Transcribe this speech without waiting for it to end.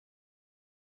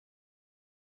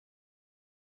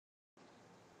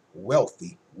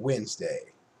Wealthy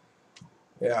Wednesday.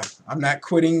 Yeah, I'm not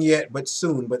quitting yet, but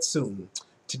soon, but soon.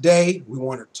 Today, we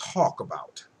want to talk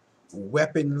about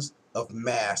weapons of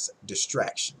mass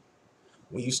distraction.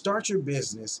 When you start your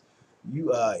business,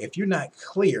 if you're not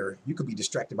clear, you could be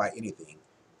distracted by anything.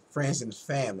 Friends and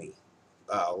family,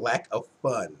 lack of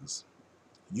funds.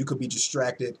 You could be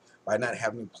distracted by not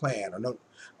having a plan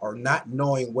or not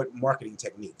knowing what marketing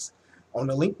techniques. On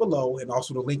the link below and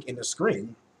also the link in the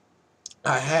screen,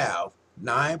 I have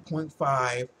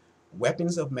 9.5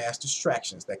 weapons of mass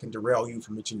distractions that can derail you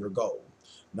from reaching your goal.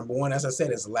 Number one, as I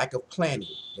said, is lack of planning.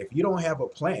 If you don't have a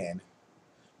plan,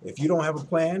 if you don't have a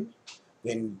plan,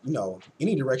 then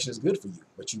any direction is good for you.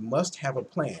 But you must have a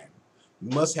plan.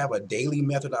 You must have a daily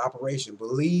method of operation.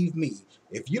 Believe me,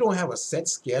 if you don't have a set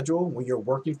schedule when you're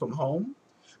working from home,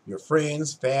 your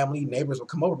friends, family, neighbors will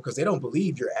come over because they don't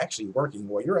believe you're actually working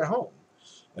while you're at home.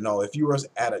 If you were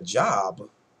at a job,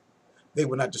 they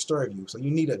will not disturb you. So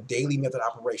you need a daily method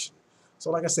operation.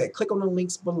 So like I said, click on the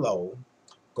links below,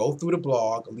 go through the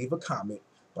blog, leave a comment,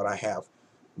 but I have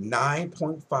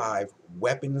 9.5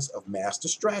 weapons of mass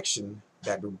distraction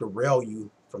that will derail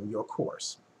you from your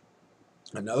course.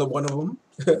 Another one of them,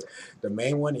 the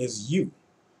main one is you.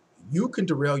 You can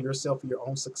derail yourself from your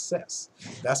own success.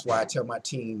 That's why I tell my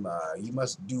team, you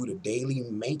must do the daily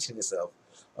maintenance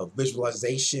of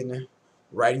visualization,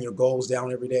 writing your goals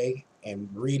down every day, and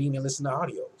reading and listening to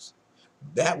audios.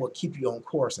 That will keep you on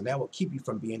course, and that will keep you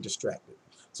from being distracted.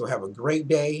 So have a great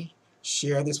day.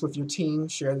 Share this with your team.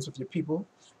 Share this with your people.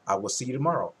 I will see you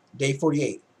tomorrow. Day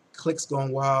 48, Clicks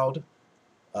Gone Wild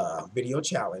video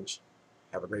challenge.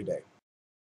 Have a great day.